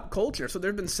some pop culture. So there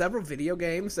have been several video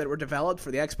games that were developed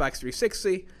for the Xbox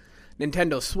 360,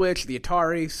 Nintendo Switch, the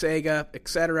Atari, Sega,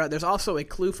 etc. There's also a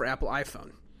Clue for Apple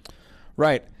iPhone.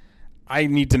 Right. I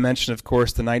need to mention, of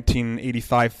course, the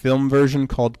 1985 film version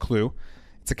called Clue.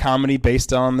 It's a comedy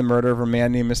based on the murder of a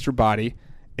man named Mr. Body.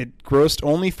 It grossed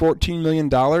only $14 million.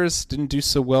 Didn't do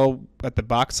so well at the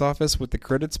box office with the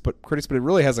critics, but it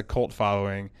really has a cult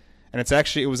following. And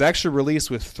it was actually released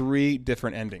with 3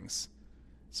 different endings.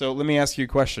 So let me ask you a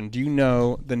question. Do you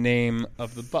know the name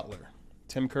of the butler,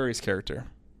 Tim Curry's character?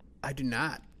 I do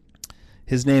not.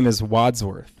 His name is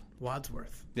Wadsworth.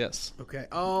 Wadsworth. Yes. Okay.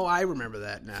 Oh, I remember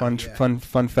that now.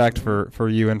 Fun fact for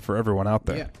you and for everyone out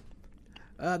there.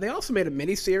 Yeah. They also made a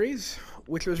miniseries,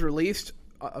 which was released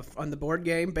on the board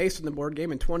game, based on the board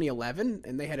game in 2011,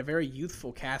 and they had a very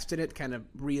youthful cast in it, kind of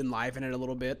re-enliven it a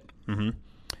little bit. Mm-hmm.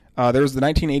 There was the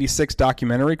 1986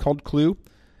 documentary called Clue.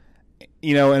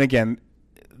 You know, and again,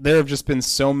 there have just been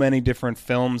so many different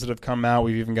films that have come out.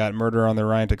 We've even got Murder on the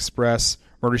Orient Express,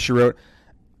 Murder, She Wrote.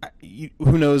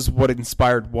 Who knows what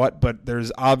inspired what, but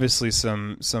there's obviously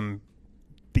the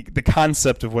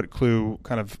concept of what Clue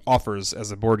kind of offers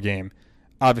as a board game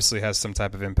obviously has some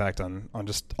type of impact on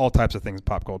just all types of things in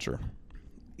pop culture.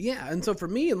 Yeah, and so for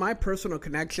me and my personal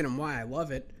connection and why I love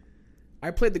it,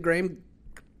 I played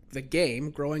the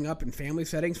game growing up in family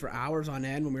settings for hours on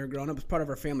end when we were growing up. It was part of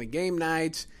our family game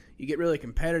nights. You get really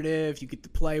competitive. You get to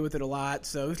play with it a lot.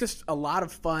 So it was just a lot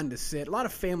of fun to sit, a lot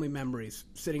of family memories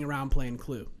sitting around playing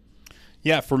Clue.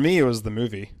 Yeah, for me, it was the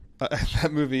movie.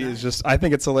 That movie is just, I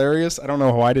think it's hilarious. I don't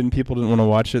know why people didn't want to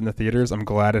watch it in the theaters. I'm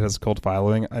glad it has a cult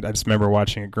following. I just remember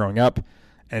watching it growing up,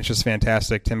 and it's just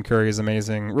fantastic. Tim Curry is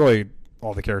amazing. Really,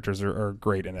 all the characters are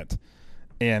great in it.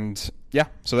 And yeah,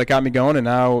 so that got me going, and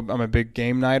now I'm a big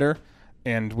game nighter.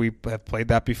 And we have played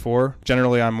that before.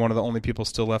 Generally, I'm one of the only people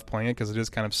still left playing it because it is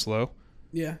kind of slow.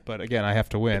 Yeah. But again, I have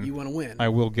to win. But you want to win. I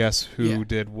will guess who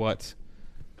did what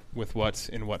with what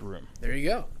in what room. There you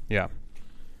go. Yeah.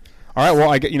 All right. Well,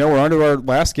 we're on to our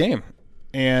last game.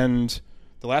 And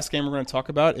the last game we're going to talk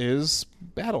about is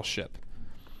Battleship.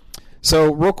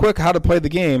 So real quick, how to play the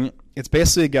game. It's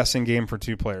basically a guessing game for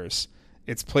 2 players.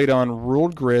 It's played on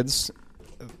ruled grids.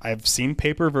 I've seen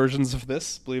paper versions of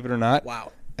this, believe it or not.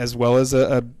 Wow. As well as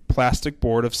a plastic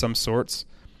board of some sorts.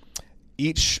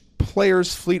 Each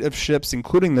player's fleet of ships,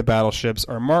 including the battleships,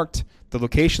 are marked. The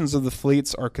locations of the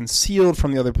fleets are concealed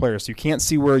from the other players. So you can't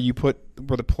see where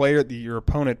your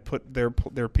opponent put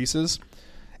their pieces.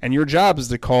 And your job is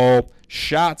to call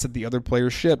shots at the other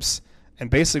player's ships. And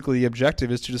basically the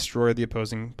objective is to destroy the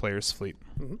opposing player's fleet.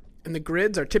 Mm-hmm. And the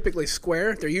grids are typically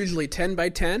square. They're usually 10 by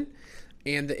 10.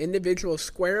 And the individual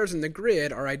squares in the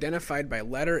grid are identified by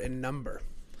letter and number.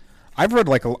 I've read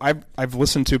I've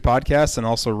listened to podcasts and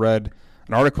also read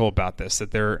an article about this,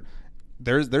 that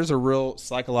there's a real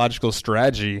psychological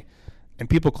strategy, and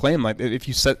people claim like if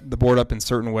you set the board up in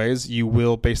certain ways, you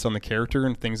will, based on the character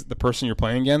and things, the person you're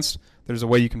playing against, there's a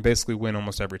way you can basically win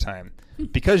almost every time.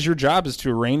 Because your job is to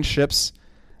arrange ships,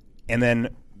 and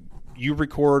then you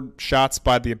record shots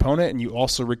by the opponent, and you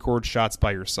also record shots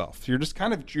by yourself. You're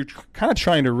kind of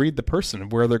trying to read the person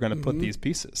where they're going to put these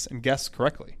pieces and guess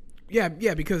correctly. Yeah,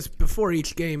 because before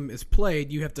each game is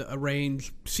played, you have to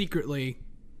arrange secretly,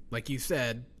 like you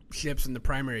said, ships in the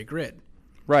primary grid.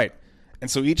 Right.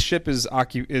 And so each ship is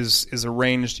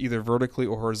arranged either vertically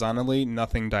or horizontally,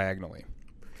 nothing diagonally.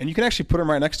 And you can actually put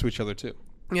them right next to each other too.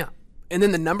 Yeah. And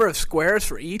then the number of squares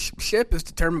for each ship is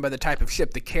determined by the type of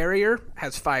ship. The carrier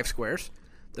has 5 squares,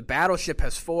 the battleship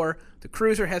has 4, the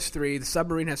cruiser has 3, the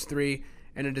submarine has 3,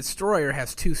 and a destroyer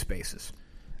has 2 spaces.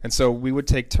 And so we would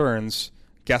take turns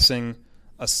guessing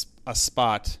a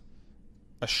spot,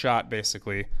 a shot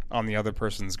basically, on the other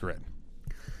person's grid.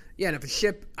 Yeah, and if a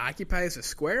ship occupies a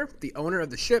square, the owner of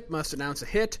the ship must announce a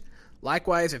hit.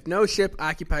 Likewise, if no ship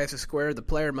occupies a square, the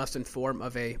player must inform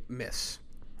of a miss.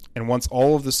 And once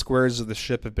all of the squares of the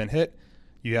ship have been hit,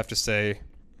 you have to say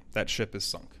that ship is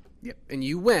sunk. Yep, and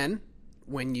you win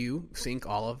when you sink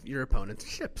all of your opponent's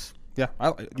ships. Yeah,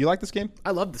 you like this game?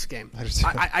 I love this game.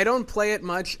 I don't play it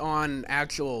much on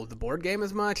the board game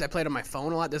as much. I play it on my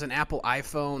phone a lot. There's an Apple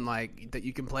iPhone that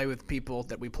you can play with people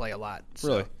that we play a lot.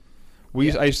 So.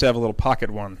 Really? I used to have a little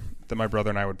pocket one that my brother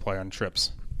and I would play on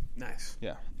trips. Nice.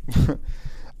 Yeah.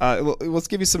 Let's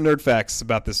give you some nerd facts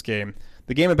about this game.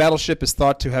 The game of Battleship is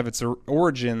thought to have its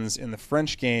origins in the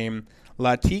French game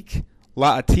La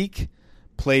Attique,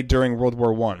 played during World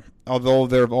War I. Although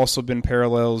there have also been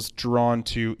parallels drawn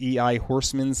to E.I.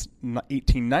 Horseman's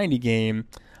 1890 game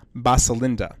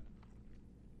Basilinda.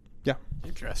 Yeah.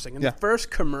 Interesting. And the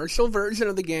first commercial version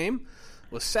of the game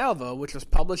was Salvo, which was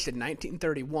published in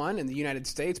 1931 in the United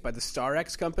States by the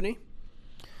Starex Company.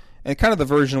 And kind of the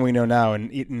version we know now. In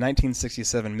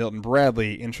 1967, Milton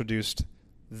Bradley introduced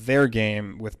their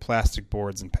game with plastic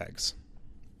boards and pegs.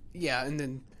 Yeah, and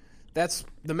then that's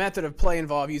the method of play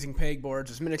involved using pegboards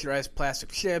was miniaturized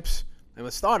plastic ships and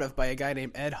was thought of by a guy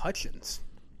named Ed Hutchins.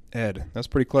 Ed. That's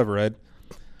pretty clever, Ed.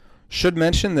 Should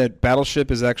mention that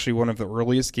Battleship is actually one of the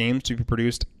earliest games to be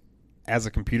produced as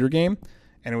a computer game,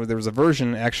 and there was a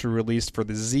version actually released for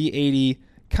the Z80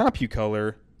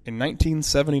 CompuColor in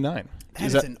 1979.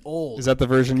 Is that the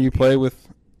version you play with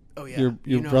your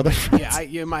brother?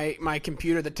 Yeah, my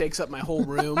computer that takes up my whole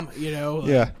room,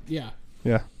 Yeah.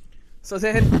 So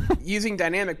then, using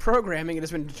dynamic programming, it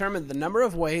has been determined the number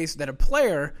of ways that a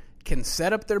player can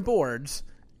set up their boards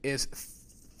is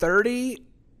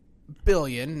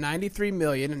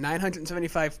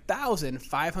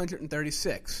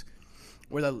 30,093,975,536,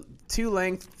 where the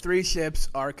 2-length 3 ships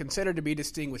are considered to be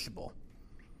distinguishable.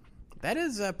 That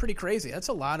is pretty crazy. That's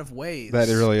a lot of ways. That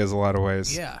really is a lot of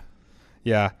ways. Yeah.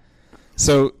 Yeah.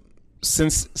 So,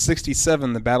 since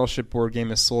 1967, the Battleship board game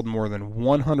has sold more than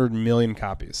 100 million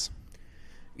copies.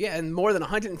 Yeah, and more than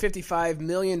 155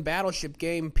 million Battleship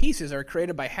game pieces are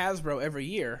created by Hasbro every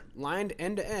year. Lined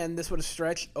end to end, this would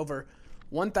stretch over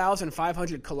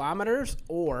 1,500 kilometers,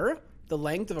 or the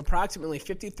length of approximately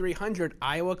 5,300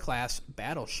 Iowa-class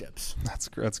battleships.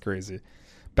 That's crazy.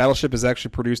 Battleship is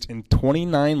actually produced in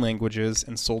 29 languages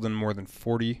and sold in more than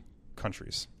 40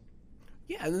 countries.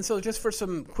 Yeah, and then so just for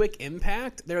some quick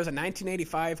impact, there was a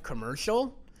 1985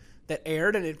 commercial that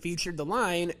aired, and it featured the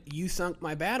line, "You sunk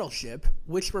my battleship,"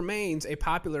 which remains a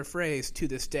popular phrase to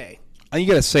this day. And you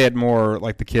got to say it more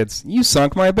like the kids, "You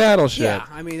sunk my battleship." Yeah,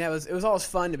 I mean, it was always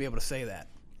fun to be able to say that.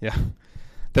 Yeah.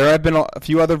 There have been a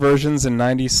few other versions in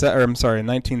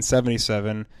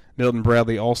 1977. Milton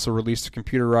Bradley also released a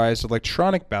computerized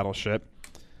electronic battleship.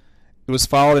 It was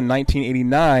followed in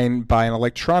 1989 by an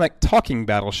electronic talking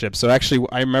battleship. So actually,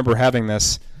 I remember having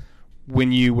this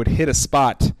when you would hit a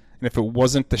spot, and if it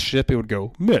wasn't the ship, it would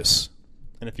go miss,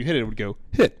 and if you hit it, it would go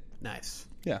hit. Nice.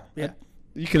 Yeah. That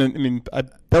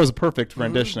was a perfect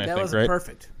rendition. I think, right? That was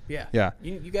perfect. Yeah. Yeah.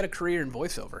 You got a career in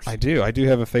voiceovers. I do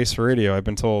have a face for radio, I've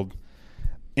been told.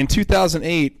 In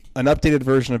 2008, an updated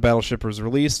version of Battleship was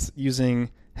released using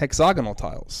hexagonal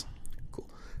tiles. Cool.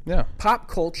 Yeah. Pop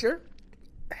culture.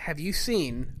 Have you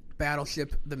seen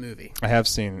Battleship the movie? I have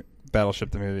seen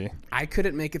Battleship the movie. I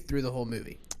couldn't make it through the whole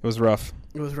movie. It was rough.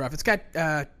 It was rough. It's got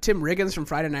Tim Riggins from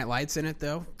Friday Night Lights in it,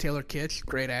 though. Taylor Kitsch,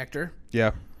 great actor.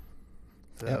 Yeah.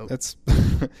 So It's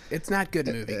it's not a good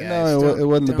movie, guys. No, it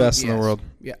wasn't the best in the yes. world.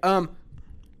 Yeah.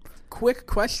 Quick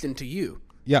question to you.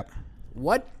 Yeah.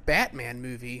 What Batman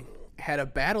movie had a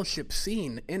battleship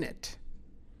scene in it?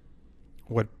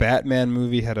 What Batman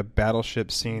movie had a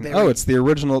battleship scene? There we- It's the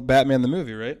original Batman the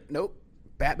movie, right? Nope.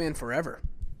 Batman Forever.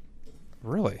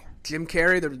 Really? Jim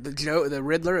Carrey, the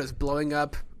Riddler, is blowing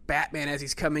up Batman as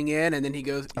he's coming in, and then he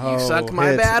goes, "You Oh, sunk my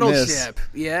hit, miss. battleship."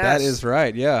 Yes. That is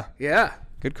right. Yeah. Yeah.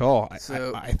 Good call.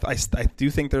 So- I do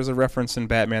think there's a reference in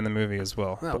Batman the movie as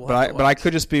well. Oh, but we'll have to I watch.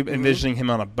 could just be envisioning him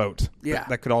on a boat. Yeah.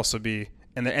 That could also be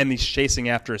and he's chasing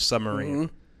after a submarine.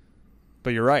 Mm-hmm.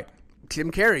 But you're right.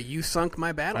 Jim Carrey, you sunk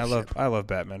my battleship. I love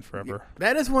Batman Forever.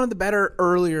 That is one of the better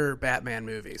earlier Batman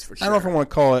movies for sure. I don't know if I want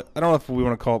to call it. I don't know if we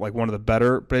want to call it like one of the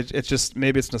better, but it's just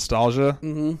maybe it's nostalgia.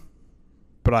 Mm-hmm.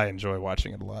 But I enjoy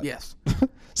watching it a lot. Yes.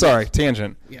 Sorry,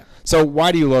 tangent. Yeah. So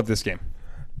why do you love this game?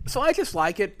 So I just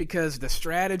like it because the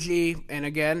strategy, and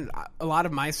again, a lot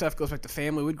of my stuff goes back to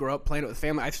family. We'd grow up playing it with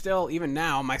family. I still, even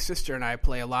now, my sister and I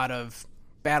play a lot of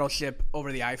Battleship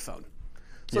over the iPhone.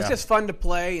 So it's Yeah. just fun to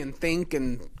play and think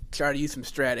and try to use some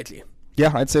strategy.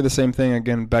 Yeah, I'd say the same thing.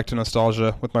 Again, back to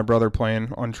nostalgia with my brother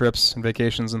playing on trips and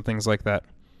vacations and things like that.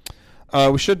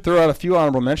 We should throw out a few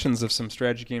honorable mentions of some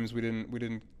strategy games we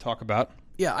didn't talk about.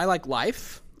 Yeah, I like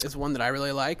Life is one that I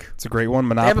really like. It's a great one.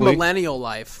 They have a Monopoly. Millennial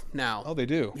Life now. Oh, they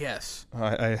do. Yes.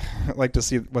 I like to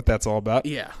see what that's all about.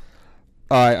 Yeah.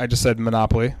 I just said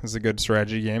Monopoly is a good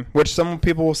strategy game, which some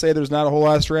people will say there's not a whole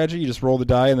lot of strategy. You just roll the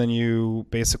die and then you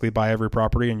basically buy every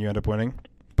property and you end up winning.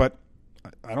 But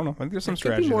I don't know. I think there's some Could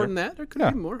strategy be more there. than that. There could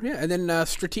Yeah. be more. Yeah. And then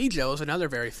Stratego is another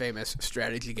very famous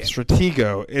strategy game.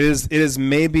 Stratego. It is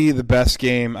maybe the best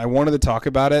game. I wanted to talk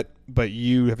about it, but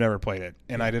you have never played it,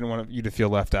 and I didn't want you to feel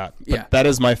left out. But Yeah. that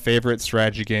is my favorite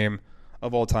strategy game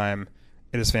of all time.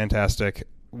 It is fantastic.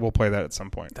 We'll play that at some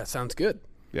point. That sounds good.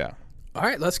 Yeah. All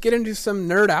right, let's get into some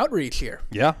nerd outreach here.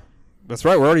 Yeah. That's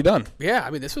right. We're already done. Yeah, I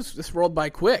mean, this rolled by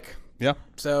quick. Yeah.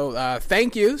 So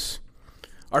thank yous.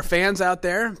 Our fans out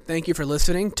there, thank you for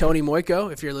listening. Tony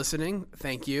Moiko, if you're listening,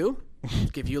 thank you.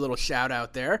 Give you a little shout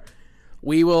out there.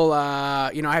 We will,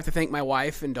 I have to thank my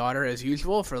wife and daughter as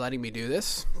usual for letting me do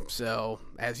this. So,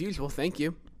 as usual, thank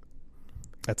you.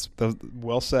 That's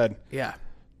well said. Yeah.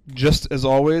 Just as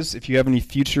always, if you have any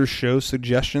future show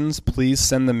suggestions, please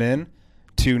send them in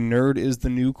to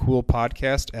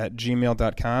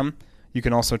nerdisthenewcoolpodcast@gmail.com. You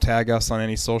can also tag us on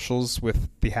any socials with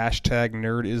the hashtag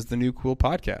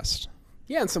nerdisthenewcoolpodcast.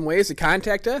 Yeah, and some ways to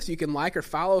contact us. You can like or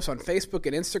follow us on Facebook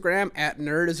and Instagram at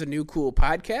Nerd is a New Cool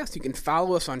Podcast. You can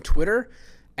follow us on Twitter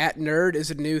at Nerd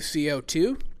is a New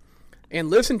CO2. And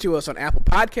listen to us on Apple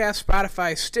Podcasts,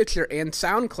 Spotify, Stitcher, and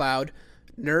SoundCloud.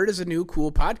 Nerd is a New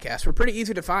Cool Podcast. We're pretty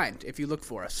easy to find if you look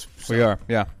for us. So, We are,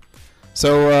 yeah.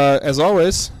 So, as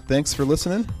always, thanks for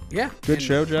listening. Yeah. Good and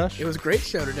show, Josh. It was a great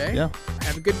show today. Yeah.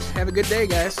 Have a good day,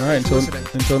 guys. All right, Thanks for listening.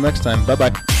 until next time.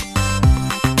 Bye-bye.